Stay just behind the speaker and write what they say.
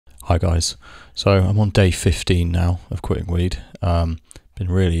Hi guys. So I'm on day 15 now of quitting weed. Been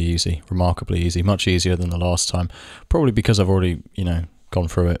really easy, remarkably easy, much easier than the last time. Probably because I've already, gone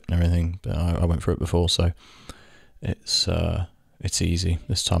through it and everything. But I went through it before, so it's easy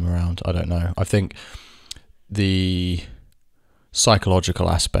this time around. I don't know. I think the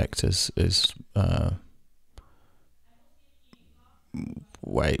psychological aspect is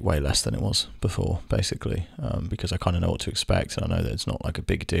way less than it was before, basically, because I kind of know what to expect and I know that it's not like a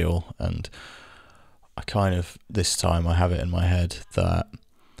big deal. And I kind of, this time I have it in my head that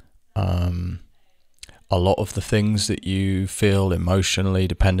a lot of the things that you feel emotionally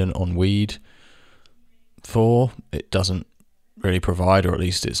dependent on weed for, it doesn't really provide, or at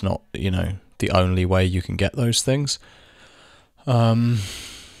least it's not, the only way you can get those things.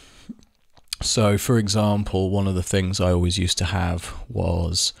 So, for example, one of the things I always used to have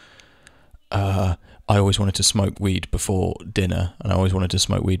was I always wanted to smoke weed before dinner, and I always wanted to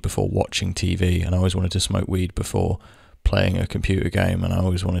smoke weed before watching TV, and I always wanted to smoke weed before playing a computer game, and I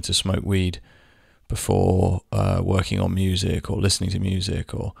always wanted to smoke weed before working on music or listening to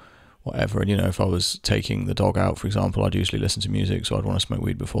music or whatever. And, if I was taking the dog out, for example, I'd usually listen to music, so I'd want to smoke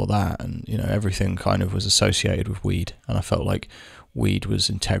weed before that. And, everything kind of was associated with weed, and I felt like weed was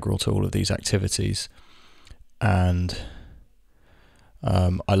integral to all of these activities. And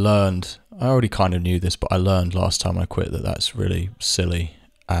I already kind of knew this, but I learned last time I quit that that's really silly.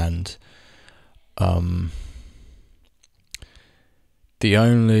 And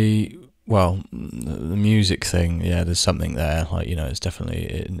the music thing, yeah, there's something there. Like, it's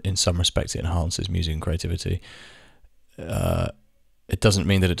definitely, in some respects, it enhances music and creativity. It doesn't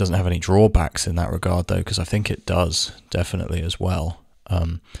mean that it doesn't have any drawbacks in that regard, though, because I think it does, definitely, as well.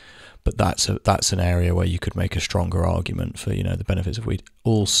 But that's an area where you could make a stronger argument for, the benefits of weed.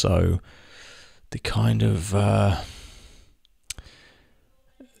 Also, the kind of the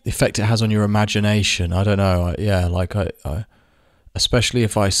effect it has on your imagination. I don't know. I especially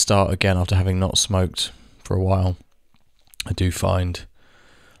if I start again after having not smoked for a while, I do find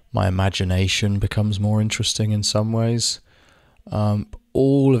my imagination becomes more interesting in some ways.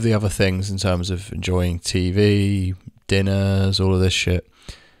 All of the other things in terms of enjoying TV, dinners, all of this shit,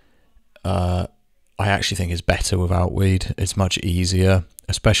 I actually think is better without weed. It's much easier,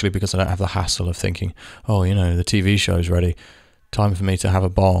 especially because I don't have the hassle of thinking, oh, the TV show's ready, time for me to have a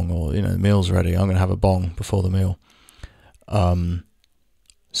bong, or, the meal's ready, I'm going to have a bong before the meal.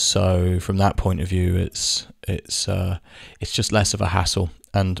 So from that point of view, it's just less of a hassle.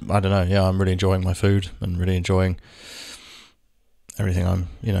 And I don't know, yeah, I'm really enjoying my food and really enjoying everything.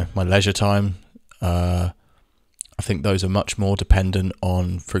 My leisure time. I think those are much more dependent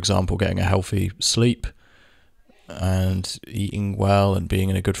on, for example, getting a healthy sleep and eating well and being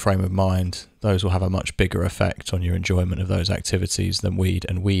in a good frame of mind. Those will have a much bigger effect on your enjoyment of those activities than weed.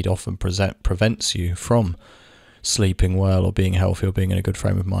 And weed often prevents you from sleeping well or being healthy or being in a good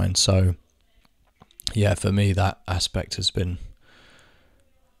frame of mind. So, yeah, for me, that aspect has been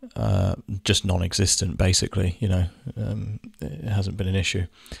just non-existent, basically. It hasn't been an issue.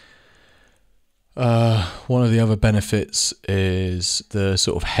 One of the other benefits is the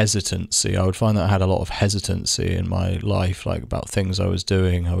sort of hesitancy. I would find that I had a lot of hesitancy in my life, like about things I was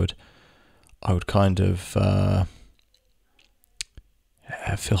doing. I would kind of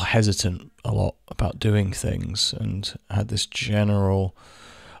feel hesitant a lot about doing things, and I had this general,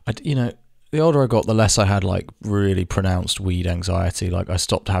 the older I got, the less I had like really pronounced weed anxiety. Like I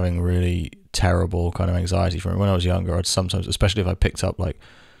stopped having really terrible kind of anxiety from it. When I was younger, I'd sometimes, especially if I picked up like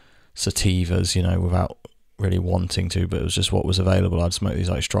sativas, without really wanting to, but it was just what was available, I'd smoke these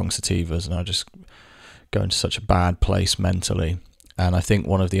like strong sativas and I'd just go into such a bad place mentally. And I think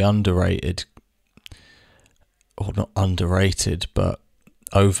one of the underrated, or not underrated, but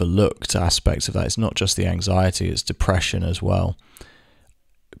overlooked aspects of that, it's not just the anxiety, it's depression as well.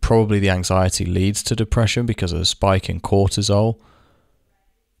 Probably the anxiety leads to depression because of the spike in cortisol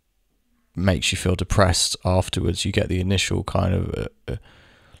makes you feel depressed afterwards. You get the initial kind of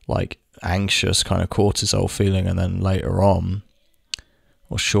like anxious kind of cortisol feeling, and then later on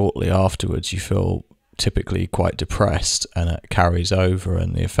or shortly afterwards you feel typically quite depressed, and it carries over,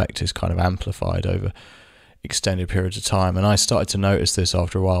 and the effect is kind of amplified over extended periods of time. And I started to notice this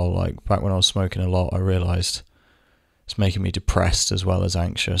after a while. Like back when I was smoking a lot, I realized it's making me depressed as well as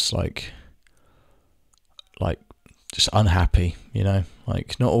anxious, like just unhappy,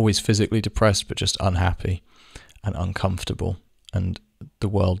 like not always physically depressed, but just unhappy and uncomfortable, and the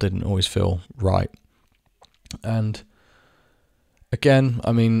world didn't always feel right. And again,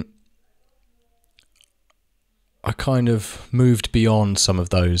 I mean, I kind of moved beyond some of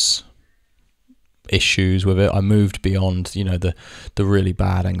those issues with it. I moved beyond, you know, the really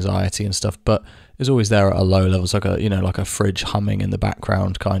bad anxiety and stuff, but it's always there at a low level. It's like a, you know, like a fridge humming in the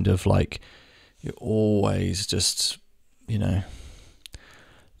background, kind of like you're always just, you know,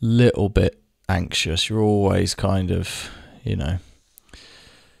 little bit anxious. You're always kind of, you know,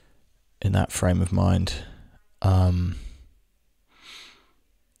 in that frame of mind.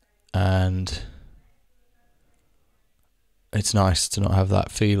 And it's nice to not have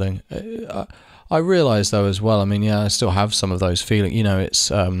that feeling. I realise though as well, I mean, yeah, I still have some of those feelings. You know, it's,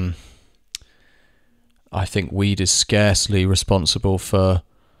 I think weed is scarcely responsible for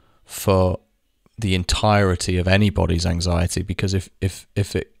the entirety of anybody's anxiety, because if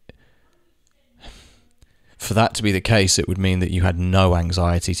it, for that to be the case, it would mean that you had no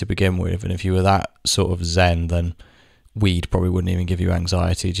anxiety to begin with, and if you were that sort of zen, then weed probably wouldn't even give you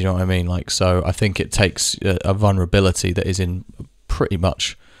anxiety. Do you know what I mean? Like, so I think it takes a vulnerability that is in pretty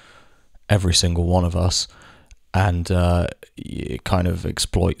much every single one of us, and it kind of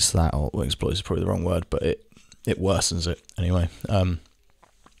exploits that, or exploits is probably the wrong word, but it worsens it anyway.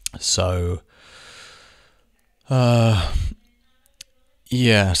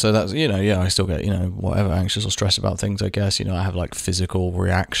 Yeah, so that's, you know, yeah, I still get, you know, whatever, anxious or stressed about things, I guess. You know, I have like physical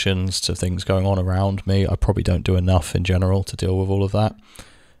reactions to things going on around me. I probably don't do enough in general to deal with all of that.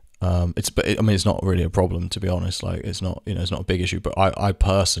 I mean, it's not really a problem, to be honest. Like, it's not, you know, it's not a big issue, but I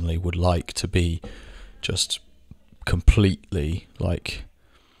personally would like to be just completely, like,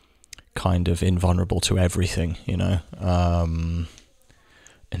 kind of invulnerable to everything, you know.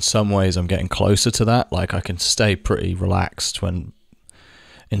 In some ways I'm getting closer to that. Like, I can stay pretty relaxed when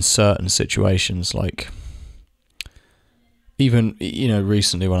in certain situations, like, even, you know,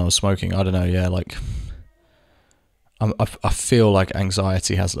 recently when I was smoking, I don't know, yeah, like, I feel like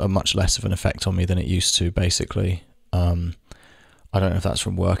anxiety has a much less of an effect on me than it used to, basically. I don't know if that's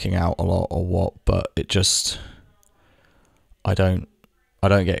from working out a lot or what, but it just, I don't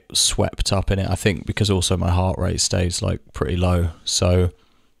get swept up in it. I think because also my heart rate stays like pretty low, so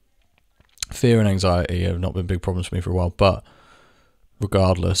fear and anxiety have not been big problems for me for a while, but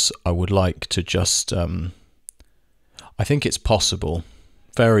regardless, I would like to just, I think it's possible,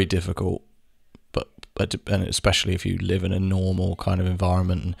 very difficult, but and especially if you live in a normal kind of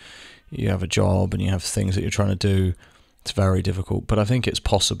environment and you have a job and you have things that you're trying to do, it's very difficult. But I think it's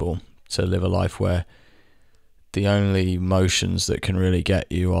possible to live a life where the only emotions that can really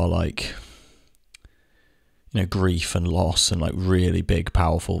get you are like, you know, grief and loss and like really big,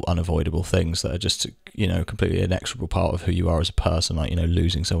 powerful, unavoidable things that are just, you know, completely inexorable part of who you are as a person, like, you know,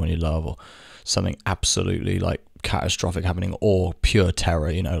 losing someone you love, or something absolutely like catastrophic happening, or pure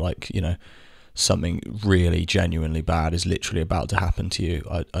terror, you know, like, you know, something really genuinely bad is literally about to happen to you.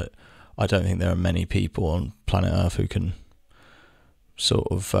 I don't think there are many people on planet Earth who can sort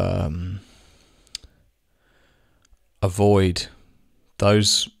of avoid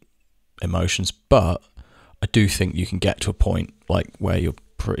those emotions, but I do think you can get to a point like where you're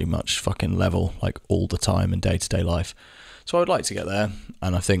pretty much fucking level like all the time in day-to-day life. So I would like to get there,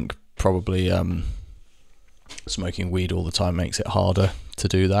 and I think probably smoking weed all the time makes it harder to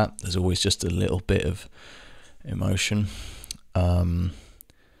do that. There's always just a little bit of emotion. I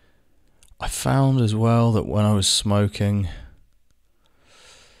found as well that when I was smoking,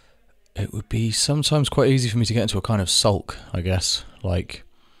 it would be sometimes quite easy for me to get into a kind of sulk, I guess. Like,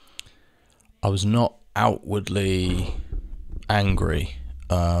 I was not outwardly angry,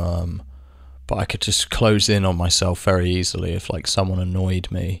 but I could just close in on myself very easily. If like someone annoyed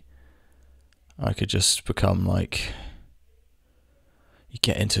me, I could just become like, you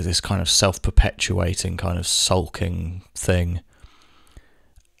get into this kind of self-perpetuating kind of sulking thing,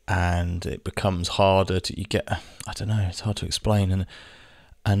 and it becomes harder to, you get, I don't know, it's hard to explain,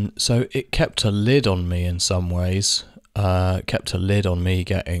 and so it kept a lid on me in some ways, kept a lid on me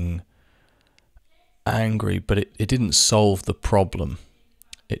getting angry, but it didn't solve the problem.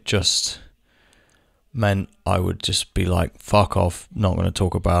 It just meant I would just be like, fuck off, not going to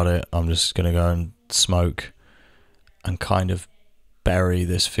talk about it, I'm just going to go and smoke and kind of bury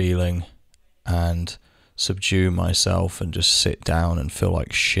this feeling and subdue myself and just sit down and feel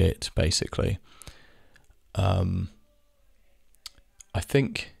like shit, basically. I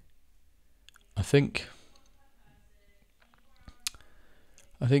think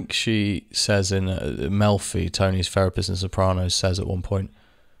she says in Melfi, Tony's therapist in Sopranos, says at one point,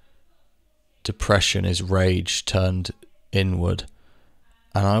 depression is rage turned inward.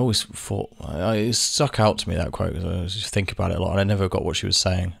 And I always thought, it stuck out to me, that quote, because I just think about it a lot, and I never got what she was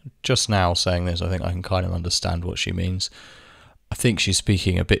saying. Just now saying this, I think I can kind of understand what she means. I think she's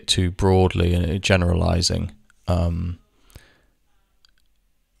speaking a bit too broadly and generalising.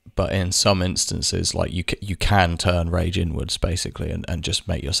 but in some instances, like you can turn rage inwards basically, and just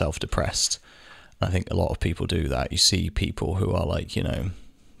make yourself depressed. And I think a lot of people do that. You see people who are like, you know,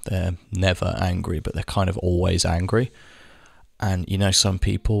 they're never angry, but they're kind of always angry. And you know, some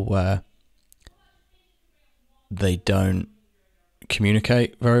people where they don't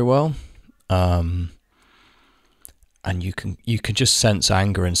communicate very well, and you can just sense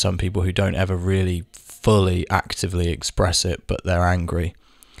anger in some people who don't ever really fully actively express it, but they're angry.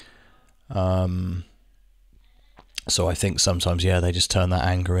 So I think sometimes, yeah, they just turn that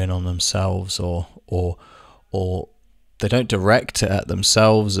anger in on themselves, or they don't direct it at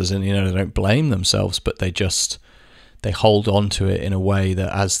themselves, as in, you know, they don't blame themselves, but they hold on to it in a way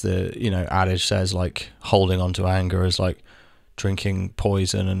that, as the, you know, adage says, like holding on to anger is like drinking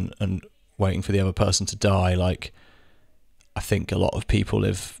poison and waiting for the other person to die. Like, I think a lot of people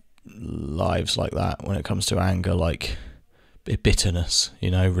live lives like that when it comes to anger, like bitterness, you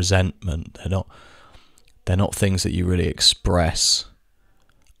know, resentment. They're not things that you really express.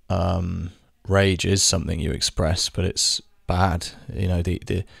 Rage is something you express, but it's bad. You know,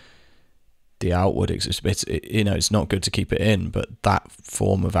 the outward, you know, it's not good to keep it in, but that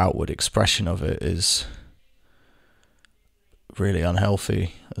form of outward expression of it is really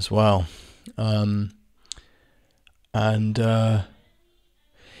unhealthy as well.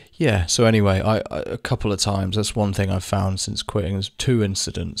 Yeah, so anyway, I a couple of times, that's one thing I've found since quitting. There's 2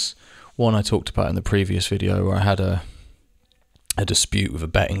 incidents. One I talked about in the previous video, where I had a dispute with a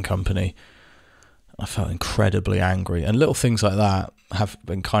betting company. I felt incredibly angry, and little things like that have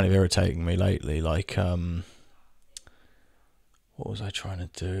been kind of irritating me lately. Like, what was I trying to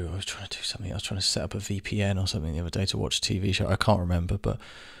do? I was trying to do something. I was trying to set up a VPN or something the other day to watch a TV show. I can't remember, but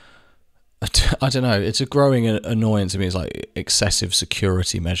I don't know. It's a growing annoyance to me. It's like excessive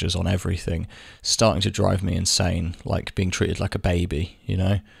security measures on everything, starting to drive me insane. Like being treated like a baby, you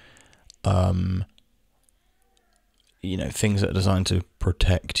know. You know, things that are designed to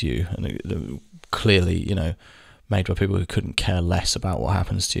protect you, and clearly, you know, made by people who couldn't care less about what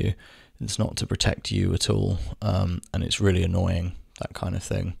happens to you. It's not to protect you at all, and it's really annoying, that kind of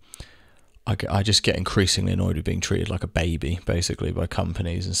thing. I just get increasingly annoyed with being treated like a baby, basically, by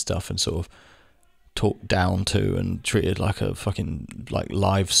companies and stuff, and sort of talked down to and treated like a fucking, like,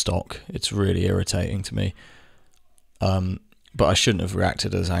 livestock. It's really irritating to me. But I shouldn't have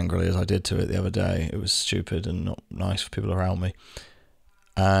reacted as angrily as I did to it the other day. It was stupid and not nice for people around me.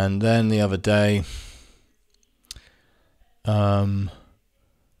 And then the other day, I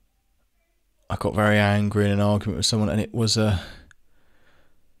got very angry in an argument with someone, and it was a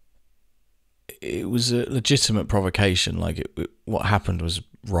legitimate provocation. Like, what happened was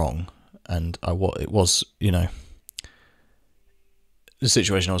wrong, and it was, you know, the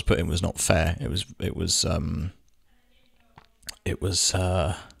situation I was put in was not fair. It was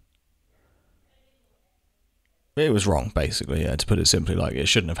wrong, basically, yeah, to put it simply. Like, it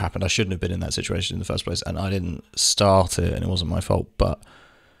shouldn't have happened. I shouldn't have been in that situation in the first place, and I didn't start it, and it wasn't my fault. But,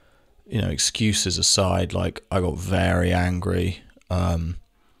 you know, excuses aside, like, I got very angry,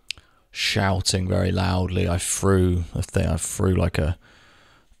 shouting very loudly. I threw like a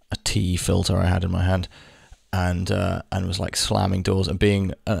tea filter I had in my hand, and was like slamming doors and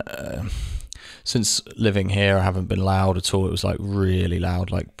being since living here, I haven't been loud at all. It was like really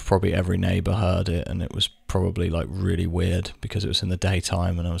loud, like probably every neighbour heard it, and it was probably like really weird because it was in the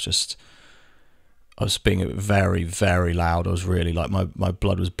daytime, and I was being very, very loud. I was really, like, my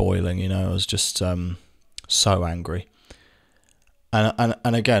blood was boiling, you know. I was just so angry. And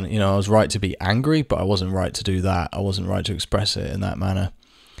again, you know, I was right to be angry, but I wasn't right to do that. I wasn't right to express it in that manner.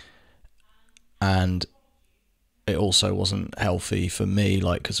 And it also wasn't healthy for me,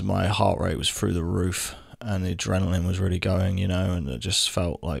 like, because my heart rate was through the roof and the adrenaline was really going, you know, and it just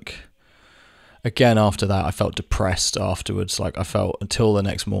felt like, again, after that, I felt depressed afterwards. Like, I felt, until the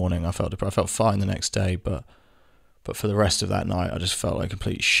next morning, I felt depressed. I felt fine the next day, but for the rest of that night, I just felt like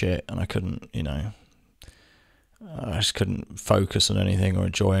complete shit, and I couldn't, you know, I just couldn't focus on anything or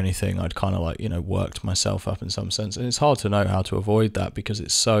enjoy anything. I'd kind of, like, you know, worked myself up in some sense, and it's hard to know how to avoid that because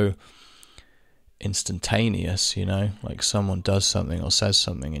it's so instantaneous, you know, like someone does something or says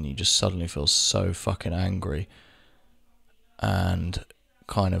something and you just suddenly feel so fucking angry and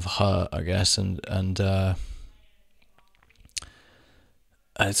kind of hurt, I guess, and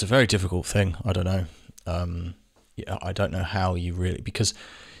it's a very difficult thing. I don't know. Yeah, I don't know how you really, because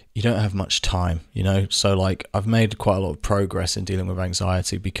you don't have much time, you know. So, like, I've made quite a lot of progress in dealing with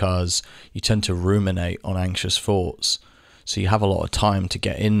anxiety because you tend to ruminate on anxious thoughts. So you have a lot of time to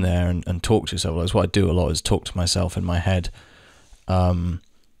get in there and talk to yourself. That's what I do a lot, is talk to myself in my head. You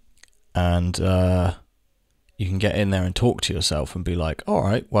you can get in there and talk to yourself and be like, all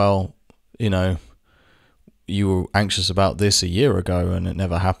right, well, you know, you were anxious about this a year ago and it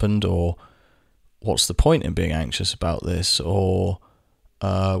never happened, or what's the point in being anxious about this, or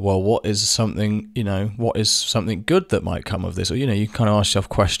well, what is something good that might come of this? Or, you know, you kind of ask yourself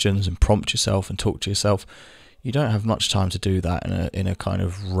questions and prompt yourself and talk to yourself. You don't have much time to do that in a kind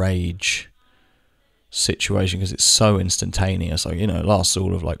of rage situation, because it's so instantaneous. Like, you know, it lasts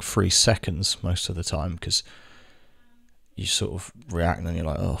all of like 3 seconds most of the time, because you sort of react and then you're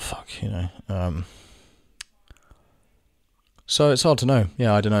like, oh fuck, you know. So it's hard to know.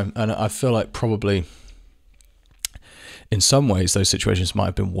 Yeah, I don't know. And I feel like probably in some ways those situations might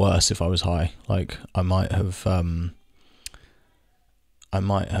have been worse if I was high. Like I might have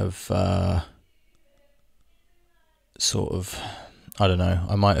sort of, I don't know,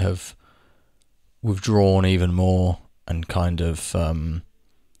 I might have withdrawn even more and kind of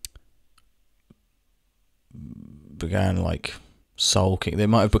began like sulking. They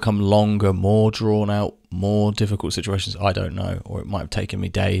might have become longer, more drawn out, more difficult situations. I don't know. Or it might have taken me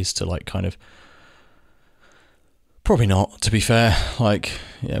days to like kind of, probably not, to be fair. Like,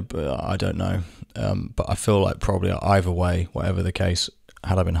 yeah, but I don't know. But I feel like probably either way, whatever the case,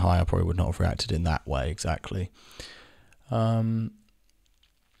 had I been high, I probably would not have reacted in that way exactly. I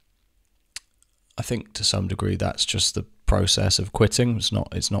think to some degree that's just the process of quitting. It's not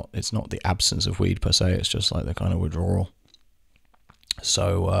the absence of weed per se. It's just like the kind of withdrawal.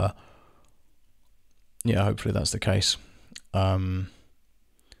 So yeah, hopefully that's the case. But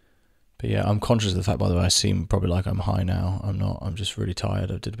yeah, I'm conscious of the fact, by the way, I seem probably like I'm high now. I'm not. I'm just really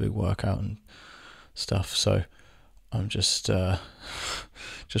tired. I did a big workout and stuff, so I'm just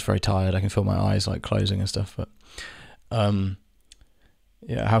very tired. I can feel my eyes like closing and stuff. But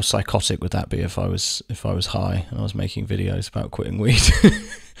yeah, how psychotic would that be if I was high and I was making videos about quitting weed?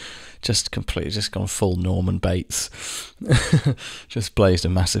 just gone full Norman Bates. Just blazed a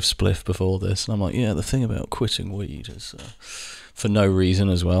massive spliff before this, and I'm like, yeah, the thing about quitting weed is for no reason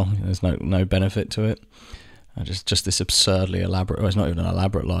as well. There's no benefit to it. Just this absurdly elaborate. Well, it's not even an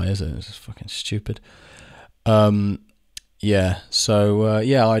elaborate lie, is it? It's just fucking stupid. Yeah. So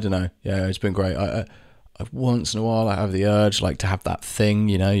yeah, I don't know. Yeah, it's been great. I once in a while I have the urge like to have that thing,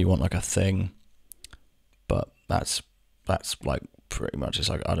 you know, you want like a thing, but that's like pretty much, it's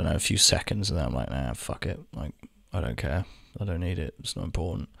like, I don't know, a few seconds, and then I'm like, nah, fuck it, like I don't care, I don't need it, it's not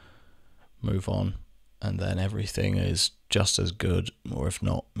important, move on. And then everything is just as good, or if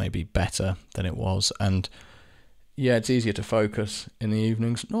not maybe better than it was. And yeah, it's easier to focus in the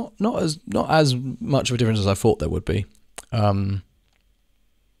evenings. Not as much of a difference as I thought there would be.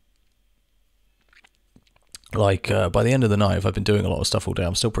 Like by the end of the night, if I've been doing a lot of stuff all day,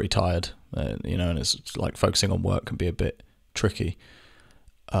 I'm still pretty tired, you know, and it's like focusing on work can be a bit tricky,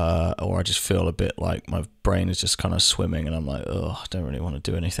 or I just feel a bit like my brain is just kind of swimming, and I'm like, oh, I don't really want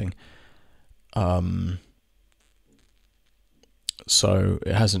to do anything. So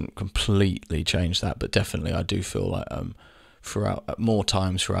it hasn't completely changed that, but definitely I do feel like throughout more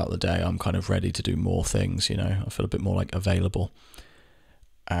times throughout the day, I'm kind of ready to do more things, you know. I feel a bit more like available,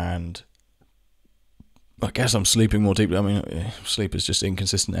 and I guess I'm sleeping more deeply. I mean, sleep is just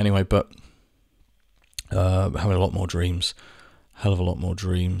inconsistent anyway, but having a lot more dreams, hell of a lot more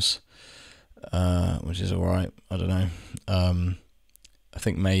dreams, which is all right. I don't know. I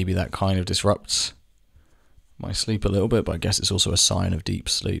think maybe that kind of disrupts my sleep a little bit, but I guess it's also a sign of deep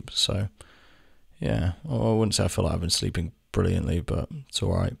sleep. So yeah, I wouldn't say I feel like I've been sleeping brilliantly, but it's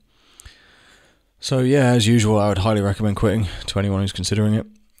all right. So yeah, as usual, I would highly recommend quitting to anyone who's considering it.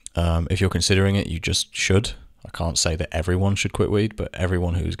 If you're considering it, you just should. I can't say that everyone should quit weed, but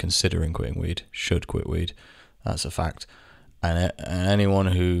everyone who's considering quitting weed should quit weed. That's a fact. And anyone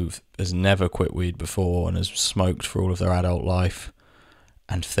who has never quit weed before and has smoked for all of their adult life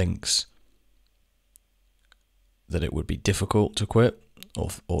and thinks that it would be difficult to quit,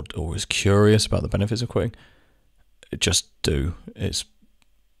 or is curious about the benefits of quitting, just do. It's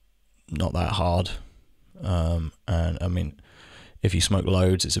not that hard. And I mean, if you smoke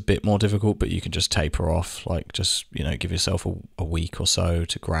loads, it's a bit more difficult, but you can just taper off, like just, you know, give yourself a week or so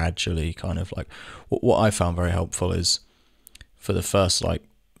to gradually kind of like, what I found very helpful is for the first like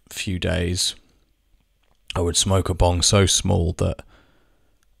few days, I would smoke a bong so small that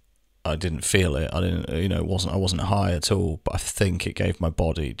I didn't feel it. I didn't, you know, I wasn't high at all, but I think it gave my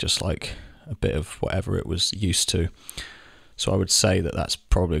body just like a bit of whatever it was used to. So I would say that that's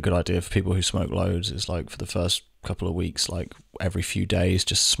probably a good idea for people who smoke loads, is like for the first couple of weeks, like every few days,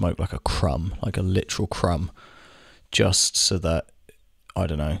 just smoke like a crumb, like a literal crumb, just so that, I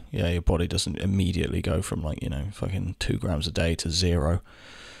don't know, yeah, your body doesn't immediately go from like, you know, fucking 2 grams a day to 0.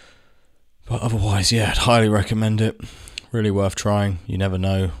 But otherwise, yeah, I'd highly recommend it. Really worth trying. You never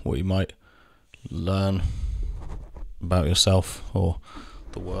know what you might learn about yourself or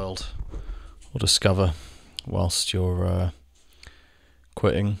the world, or discover whilst you're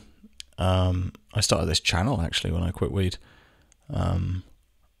quitting. I started this channel actually when I quit weed, and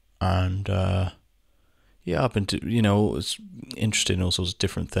yeah, I've been it's interested in all sorts of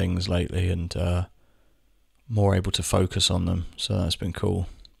different things lately, and more able to focus on them, so that's been cool.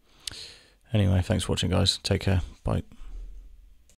 Anyway, thanks for watching, guys. Take care. Bye.